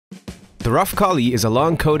The Rough Collie is a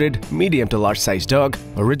long-coated, medium to large-sized dog,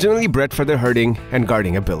 originally bred for their herding and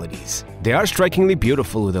guarding abilities. They are strikingly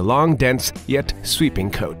beautiful with a long, dense, yet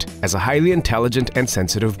sweeping coat. As a highly intelligent and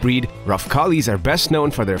sensitive breed, Rough Collies are best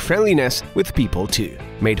known for their friendliness with people too.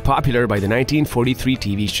 Made popular by the 1943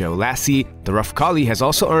 TV show Lassie, the Rough Collie has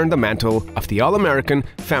also earned the mantle of the all-American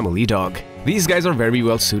family dog. These guys are very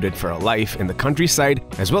well suited for a life in the countryside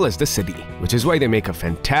as well as the city, which is why they make a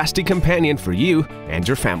fantastic companion for you and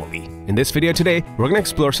your family. In this video today, we're going to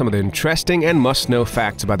explore some of the interesting and must-know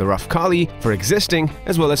facts about the Rough Collie for existing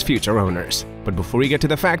as well as future owners. But before we get to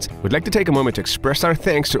the facts, we'd like to take a moment to express our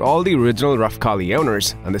thanks to all the original Rough Collie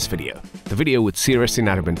owners on this video. The video would seriously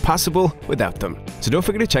not have been possible without them. So don't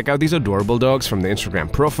forget to check out these adorable dogs from the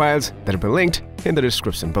Instagram profiles that have been linked in the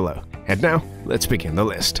description below. And now, let's begin the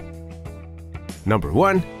list. Number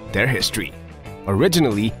 1. Their history.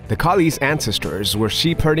 Originally, the Collie's ancestors were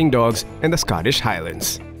sheep-herding dogs in the Scottish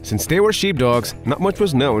Highlands. Since they were sheepdogs, not much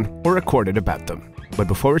was known or recorded about them. But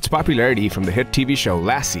before its popularity from the hit TV show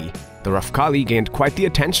Lassie, the Rough Collie gained quite the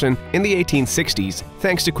attention in the 1860s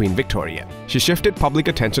thanks to Queen Victoria. She shifted public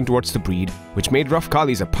attention towards the breed, which made Rough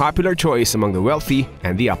Collies a popular choice among the wealthy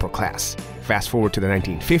and the upper class. Fast forward to the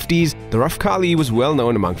 1950s, the Rough Collie was well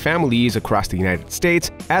known among families across the United States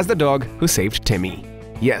as the dog who saved Timmy.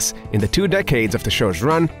 Yes, in the 2 decades of the show's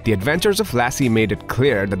run, the adventures of Lassie made it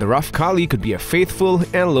clear that the Rough Collie could be a faithful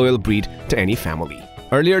and loyal breed to any family.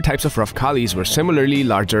 Earlier types of Rough Collies were similarly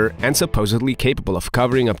larger and supposedly capable of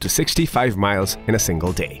covering up to 65 miles in a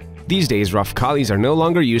single day. These days, Rough Collies are no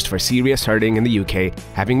longer used for serious herding in the UK,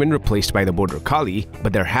 having been replaced by the Border Collie,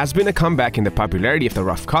 but there has been a comeback in the popularity of the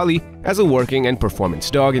Rough Collie as a working and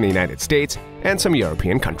performance dog in the United States and some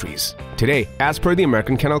European countries. Today, as per the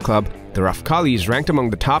American Kennel Club, the Rough Collie is ranked among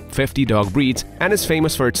the top 50 dog breeds and is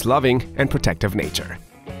famous for its loving and protective nature.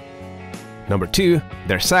 Number 2.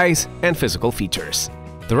 Their size and physical features.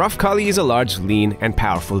 The Rough Collie is a large, lean, and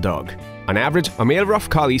powerful dog. On average, a male Rough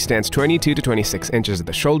Collie stands 22 to 26 inches at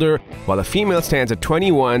the shoulder, while a female stands at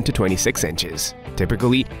 21 to 26 inches.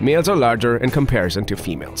 Typically, males are larger in comparison to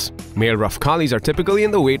females. Male Rough Collies are typically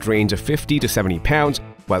in the weight range of 50 to 70 pounds,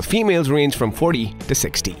 while females range from 40 to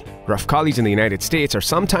 60. Rough Collies in the United States are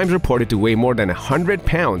sometimes reported to weigh more than 100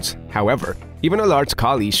 pounds. However, even a large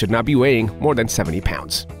collie should not be weighing more than 70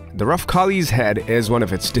 pounds. The Rough Collie's head is one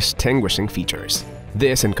of its distinguishing features.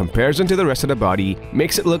 This, in comparison to the rest of the body,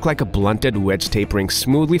 makes it look like a blunted wedge tapering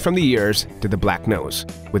smoothly from the ears to the black nose,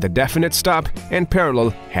 with a definite stop and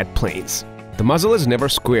parallel head planes. The muzzle is never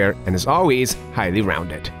square and is always highly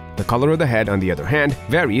rounded. The color of the head, on the other hand,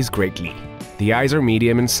 varies greatly. The eyes are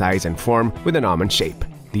medium in size and form with an almond shape.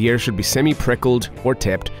 The ears should be semi-prickled or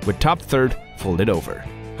tipped, with top third folded over.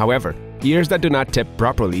 However, ears that do not tip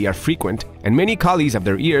properly are frequent, and many collies have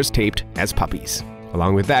their ears taped as puppies.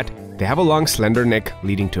 Along with that, they have a long, slender neck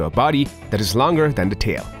leading to a body that is longer than the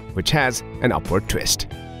tail, which has an upward twist.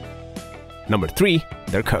 Number 3.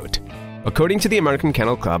 Their coat. According to the American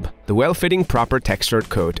Kennel Club, the well-fitting, proper textured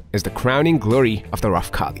coat is the crowning glory of the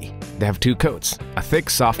Rough Collie. They have 2 coats, a thick,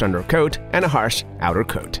 soft undercoat and a harsh outer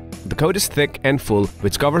coat. The coat is thick and full,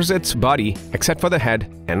 which covers its body except for the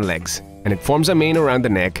head and legs, and it forms a mane around the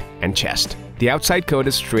neck and chest. The outside coat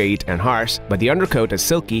is straight and harsh, but the undercoat is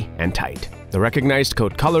silky and tight. The recognized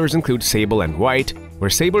coat colors include sable and white, where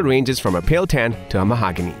sable ranges from a pale tan to a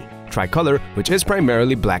mahogany. Tricolor, which is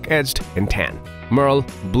primarily black-edged and tan. Merle,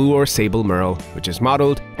 blue or sable merle, which is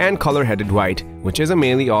mottled, and color-headed white, which is a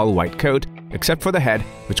mainly all-white coat, except for the head,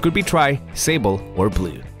 which could be sable, or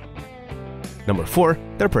blue. Number 4.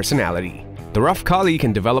 Their personality. The Rough Collie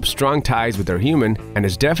can develop strong ties with their human and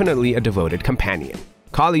is definitely a devoted companion.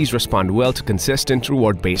 Collies respond well to consistent,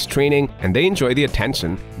 reward-based training, and they enjoy the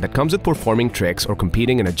attention that comes with performing tricks or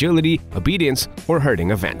competing in agility, obedience, or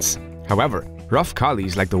herding events. However, Rough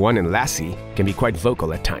Collies like the one in Lassie can be quite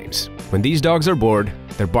vocal at times. When these dogs are bored,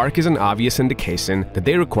 their bark is an obvious indication that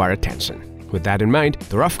they require attention. With that in mind,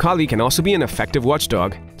 the Rough Collie can also be an effective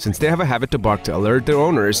watchdog since they have a habit to bark to alert their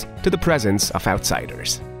owners to the presence of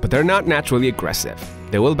outsiders. But they're not naturally aggressive.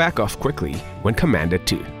 They will back off quickly when commanded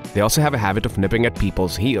to. They also have a habit of nipping at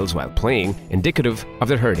people's heels while playing, indicative of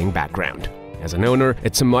their herding background. As an owner,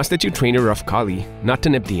 it's a must that you train your Rough Collie not to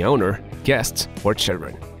nip the owner, guests, or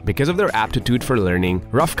children. Because of their aptitude for learning,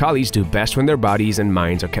 Rough Collies do best when their bodies and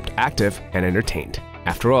minds are kept active and entertained.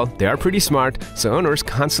 After all, they are pretty smart, so owners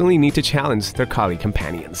constantly need to challenge their collie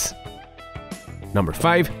companions. Number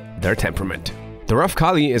 5. Their temperament. The Rough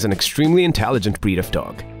Collie is an extremely intelligent breed of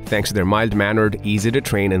dog. Thanks to their mild-mannered,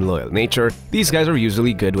 easy-to-train, and loyal nature, these guys are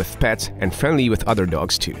usually good with pets and friendly with other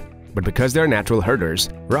dogs too. But because they're natural herders,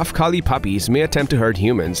 Rough Collie puppies may attempt to herd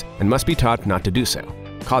humans and must be taught not to do so.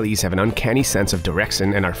 Collies have an uncanny sense of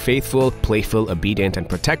direction and are faithful, playful, obedient, and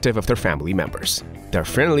protective of their family members. They're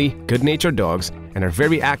friendly, good-natured dogs and are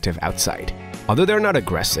very active outside. Although they're not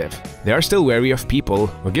aggressive, they are still wary of people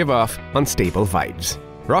who give off unstable vibes.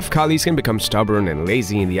 Rough Collies can become stubborn and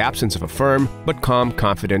lazy in the absence of a firm, but calm,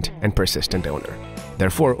 confident, and persistent owner.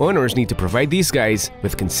 Therefore, owners need to provide these guys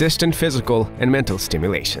with consistent physical and mental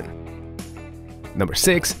stimulation. Number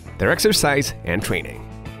 6. Their exercise and training.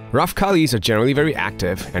 Rough Collies are generally very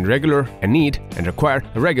active and regular and need and require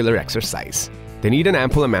regular exercise. They need an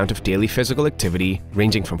ample amount of daily physical activity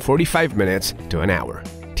ranging from 45 minutes to an hour.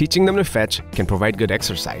 Teaching them to fetch can provide good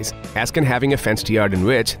exercise, as can having a fenced yard in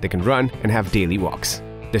which they can run and have daily walks.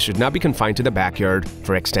 This should not be confined to the backyard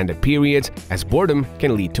for extended periods, as boredom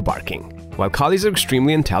can lead to barking. While Collies are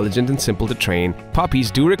extremely intelligent and simple to train, puppies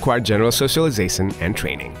do require general socialization and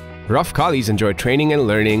training. Rough Collies enjoy training and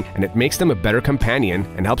learning, and it makes them a better companion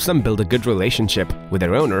and helps them build a good relationship with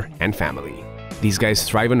their owner and family. These guys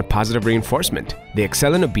thrive on positive reinforcement. They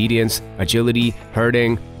excel in obedience, agility,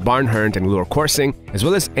 herding, barn hunt, and lure coursing, as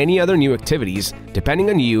well as any other new activities, depending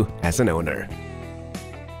on you as an owner.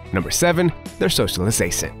 Number 7. Their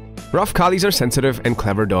socialization. Rough Collies are sensitive and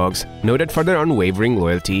clever dogs, noted for their unwavering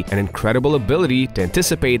loyalty and incredible ability to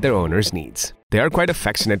anticipate their owner's needs. They are quite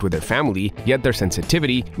affectionate with their family, yet their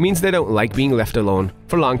sensitivity means they don't like being left alone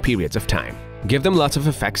for long periods of time. Give them lots of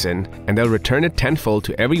affection, and they'll return it tenfold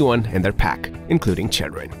to everyone in their pack, including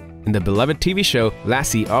children. In the beloved TV show,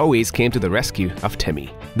 Lassie always came to the rescue of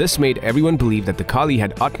Timmy. This made everyone believe that the collie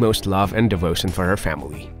had utmost love and devotion for her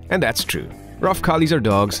family. And that's true. Rough Collies are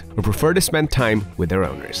dogs who prefer to spend time with their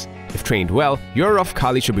owners. If trained well, your Rough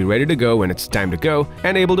Collie should be ready to go when it's time to go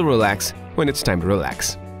and able to relax when it's time to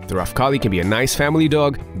relax. The Rough Collie can be a nice family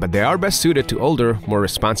dog, but they are best suited to older, more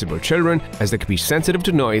responsible children, as they can be sensitive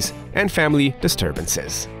to noise and family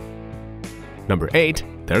disturbances. Number 8.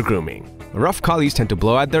 Their grooming. Rough Collies tend to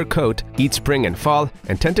blow out their coat each spring and fall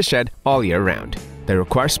and tend to shed all year round. They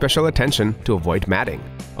require special attention to avoid matting.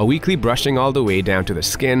 A weekly brushing all the way down to the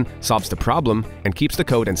skin solves the problem and keeps the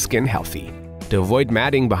coat and skin healthy. To avoid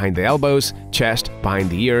matting behind the elbows, chest, behind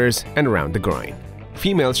the ears, and around the groin.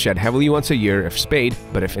 Females shed heavily once a year if spayed,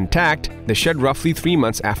 but if intact, they shed roughly 3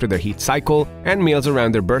 months after their heat cycle and males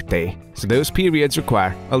around their birthday, so those periods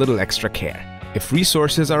require a little extra care. If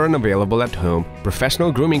resources are unavailable at home,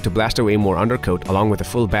 professional grooming to blast away more undercoat along with a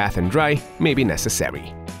full bath and dry may be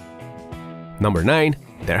necessary. Number 9.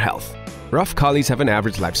 Their health. Rough Collies have an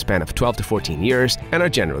average lifespan of 12 to 14 years and are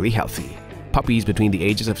generally healthy. Puppies between the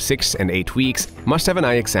ages of 6 and 8 weeks must have an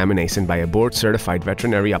eye examination by a board-certified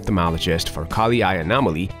veterinary ophthalmologist for collie eye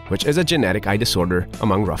anomaly, which is a genetic eye disorder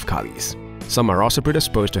among Rough Collies. Some are also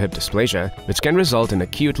predisposed to hip dysplasia, which can result in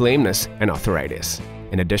acute lameness and arthritis.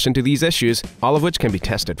 In addition to these issues, all of which can be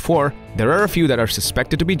tested for, there are a few that are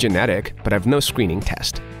suspected to be genetic but have no screening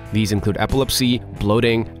test. These include epilepsy,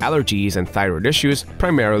 bloating, allergies, and thyroid issues,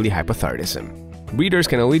 primarily hypothyroidism. Breeders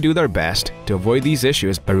can only do their best to avoid these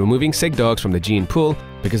issues by removing sick dogs from the gene pool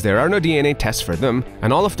because there are no DNA tests for them,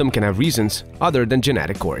 and all of them can have reasons other than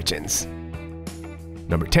genetic origins.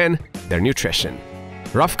 Number 10. Their nutrition.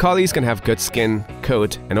 Rough Collies can have good skin,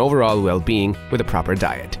 coat, and overall well-being with a proper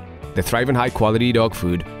diet. They thrive on high-quality dog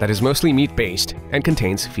food that is mostly meat-based and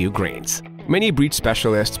contains few grains. Many breed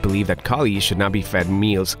specialists believe that collies should not be fed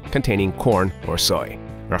meals containing corn or soy.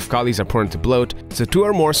 Rough Collies are prone to bloat, so 2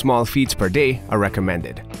 or more small feeds per day are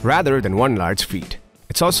recommended, rather than 1 large feed.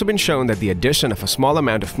 It's also been shown that the addition of a small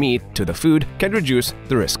amount of meat to the food can reduce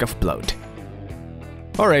the risk of bloat.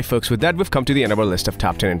 Alright folks, with that we've come to the end of our list of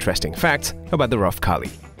top 10 interesting facts about the Rough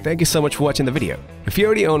Collie. Thank you so much for watching the video. If you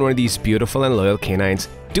already own one of these beautiful and loyal canines,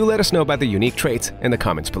 do let us know about the unique traits in the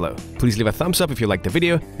comments below. Please leave a thumbs up if you liked the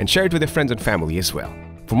video and share it with your friends and family as well.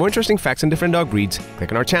 For more interesting facts on different dog breeds,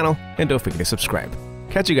 click on our channel and don't forget to subscribe.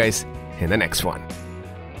 Catch you guys in the next one.